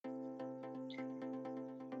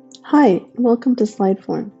Hi, welcome to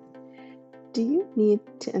Slideform. Do you need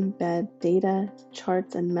to embed data,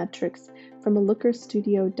 charts, and metrics from a Looker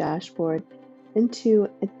Studio dashboard into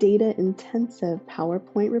a data-intensive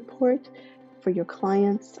PowerPoint report for your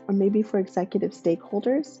clients or maybe for executive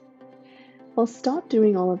stakeholders? Well, stop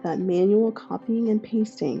doing all of that manual copying and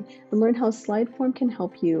pasting and learn how Slideform can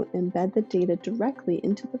help you embed the data directly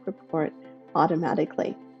into the report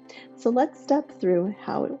automatically. So let's step through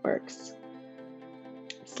how it works.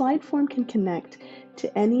 Slideform can connect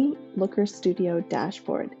to any Looker Studio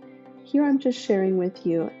dashboard. Here I'm just sharing with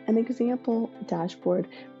you an example dashboard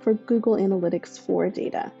for Google Analytics 4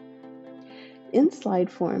 data. In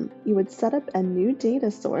Slideform, you would set up a new data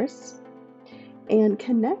source and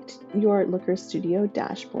connect your Looker Studio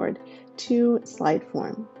dashboard to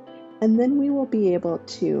Slideform. And then we will be able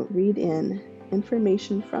to read in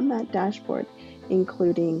information from that dashboard,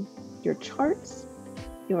 including your charts,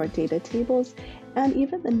 your data tables, and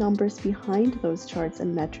even the numbers behind those charts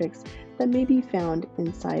and metrics that may be found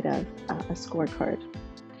inside of a scorecard.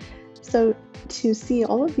 So to see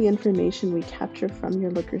all of the information we capture from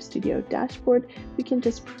your Looker Studio dashboard, we can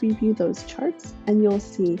just preview those charts and you'll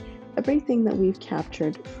see everything that we've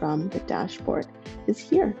captured from the dashboard is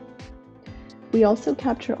here. We also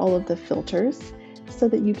capture all of the filters so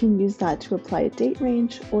that you can use that to apply a date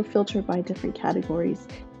range or filter by different categories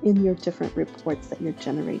in your different reports that you're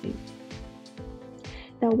generating.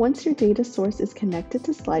 Now, once your data source is connected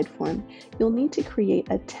to Slideform, you'll need to create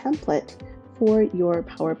a template for your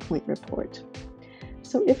PowerPoint report.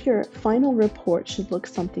 So if your final report should look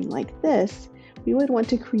something like this, we would want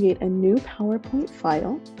to create a new PowerPoint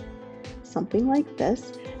file, something like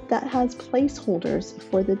this, that has placeholders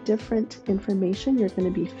for the different information you're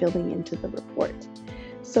going to be filling into the report.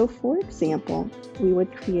 So for example, we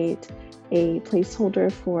would create a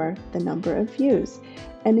placeholder for the number of views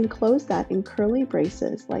and enclose that in curly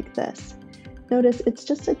braces like this. Notice it's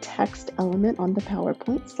just a text element on the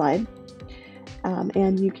PowerPoint slide,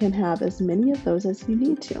 and you can have as many of those as you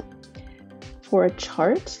need to. For a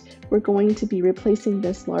chart, we're going to be replacing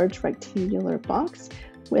this large rectangular box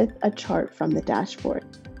with a chart from the dashboard.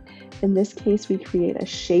 In this case, we create a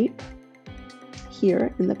shape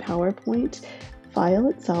here in the PowerPoint file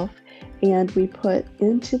itself, and we put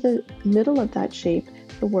into the middle of that shape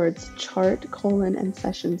the words chart, colon, and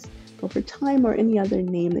sessions over time, or any other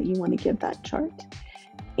name that you want to give that chart,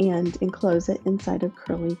 and enclose it inside of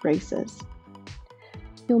curly braces.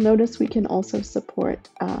 You'll notice we can also support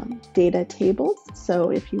data tables.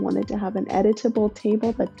 So if you wanted to have an editable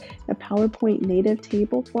table that's a PowerPoint native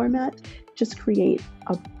table format, just create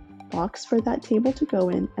a box for that table to go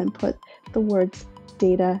in and put the words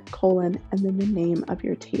data, colon, and then the name of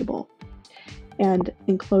your table, and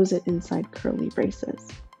enclose it inside curly braces.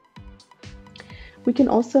 We can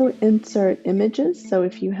also insert images. So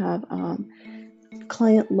if you have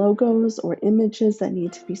client logos or images that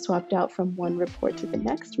need to be swapped out from one report to the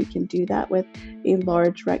next, we can do that with a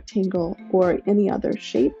large rectangle or any other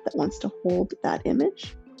shape that wants to hold that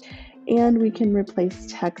image. And we can replace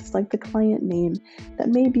text like the client name that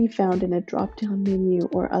may be found in a drop-down menu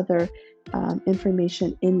or other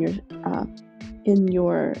information in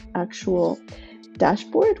your actual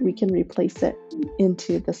dashboard. We can replace it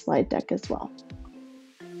into the slide deck as well.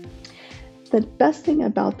 The best thing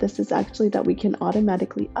about this is actually that we can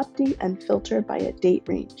automatically update and filter by a date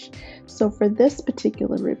range. So for this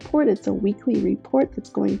particular report, it's a weekly report that's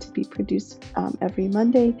going to be produced every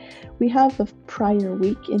Monday. We have the prior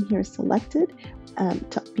week in here selected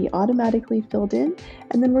to be automatically filled in,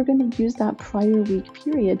 and then we're going to use that prior week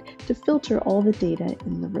period to filter all the data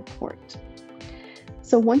in the report.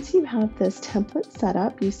 So once you have this template set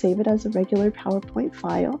up, you save it as a regular PowerPoint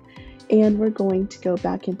file, and we're going to go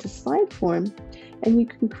back into Slideform, and you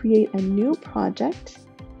can create a new project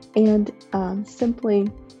and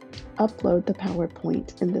simply upload the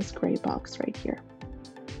PowerPoint in this gray box right here.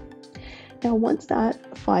 Now, once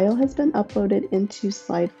that file has been uploaded into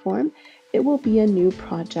Slideform, it will be a new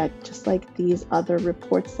project, just like these other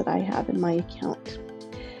reports that I have in my account.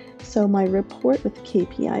 So my report with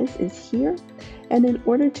KPIs is here. And in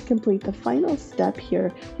order to complete the final step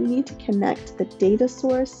here, we need to connect the data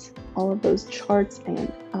source, all of those charts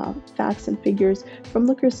and facts and figures from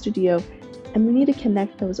Looker Studio, and we need to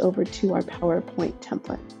connect those over to our PowerPoint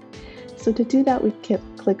template. So to do that, we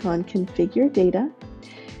click on Configure Data,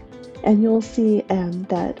 and you'll see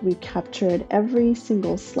that we've captured every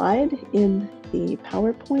single slide in the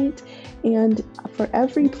PowerPoint, and for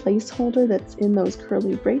every placeholder that's in those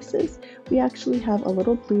curly braces, we actually have a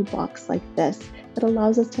little blue box like this that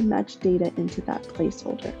allows us to match data into that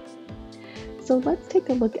placeholder. So let's take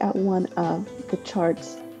a look at one of the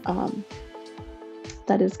charts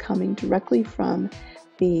that is coming directly from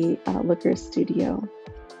the Looker Studio.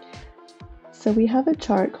 So we have a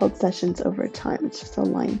chart called Sessions Over Time. It's just a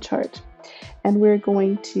line chart. And we're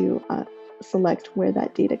going to select where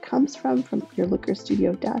that data comes from your Looker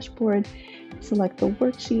Studio dashboard, select the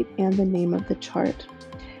worksheet and the name of the chart.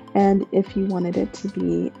 And if you wanted it to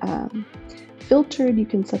be filtered, you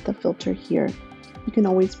can set the filter here. You can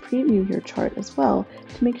always preview your chart as well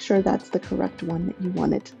to make sure that's the correct one that you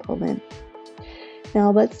wanted to pull in. Now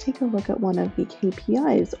let's take a look at one of the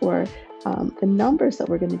KPIs or the numbers that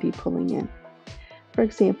we're going to be pulling in. For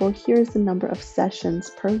example, here's the number of sessions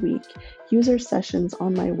per week, user sessions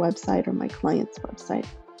on my website or my client's website.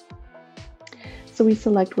 So we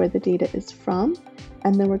select where the data is from,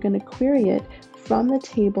 and then we're going to query it from the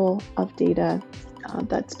table of data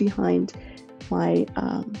that's behind my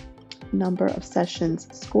number of sessions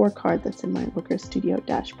scorecard that's in my Looker Studio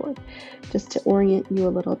dashboard. Just to orient you a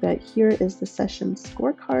little bit, here is the session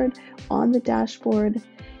scorecard on the dashboard,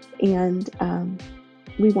 and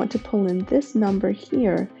we want to pull in this number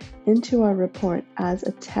here into our report as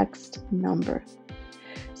a text number.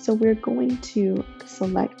 So we're going to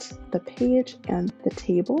select the page and the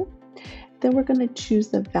table. Then we're going to choose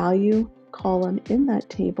the value column in that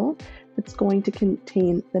table that's going to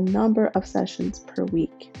contain the number of sessions per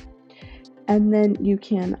week. And then you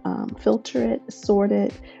can filter it, sort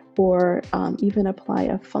it, or even apply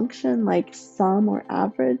a function like sum or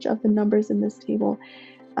average of the numbers in this table.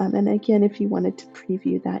 And again, if you wanted to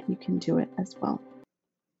preview that, you can do it as well.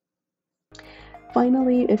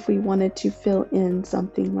 Finally, if we wanted to fill in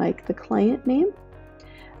something like the client name,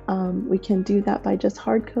 we can do that by just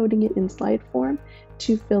hard coding it in Slideform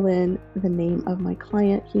to fill in the name of my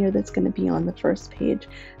client here that's going to be on the first page.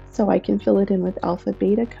 So I can fill it in with alpha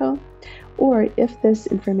beta co, or if this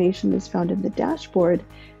information is found in the dashboard,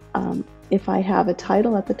 if I have a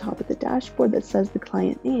title at the top of the dashboard that says the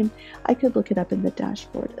client name, I could look it up in the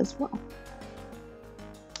dashboard as well.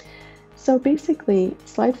 So basically,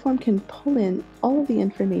 Slideform can pull in all of the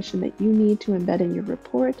information that you need to embed in your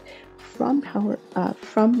report from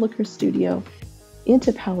Looker Studio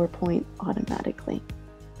into PowerPoint automatically.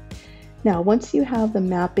 Now, once you have the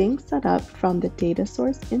mapping set up from the data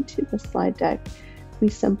source into the slide deck, we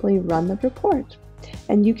simply run the report.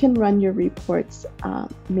 And you can run your reports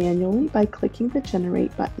manually by clicking the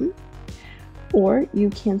Generate button, or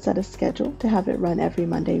you can set a schedule to have it run every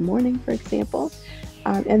Monday morning, for example,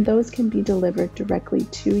 and those can be delivered directly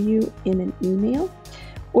to you in an email,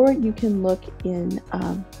 or you can look in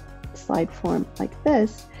Slideform like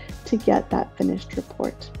this to get that finished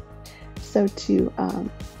report. So to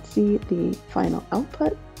see the final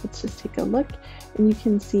output, let's just take a look, and you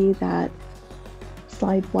can see that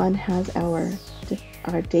slide 1 has our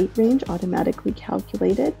date range automatically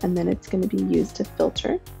calculated, and then it's going to be used to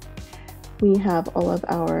filter. We have all of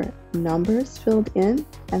our numbers filled in,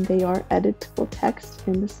 and they are editable text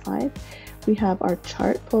in the slide. We have our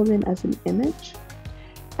chart pulled in as an image.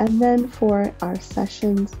 And then for our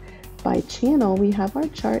sessions by channel, we have our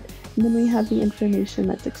chart, and then we have the information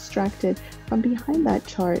that's extracted from behind that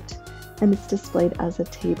chart, and it's displayed as a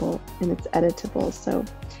table, and it's editable. So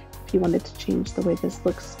if you wanted to change the way this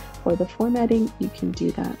looks or the formatting, you can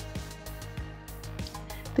do that.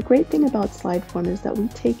 The great thing about Slideform is that we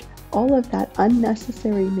take all of that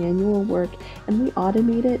unnecessary manual work and we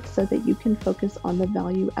automate it so that you can focus on the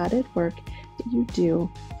value-added work that you do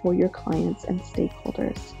for your clients and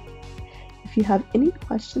stakeholders. If you have any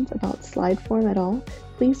questions about Slideform at all,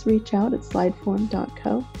 please reach out at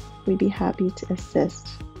slideform.co. We'd be happy to assist.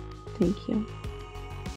 Thank you.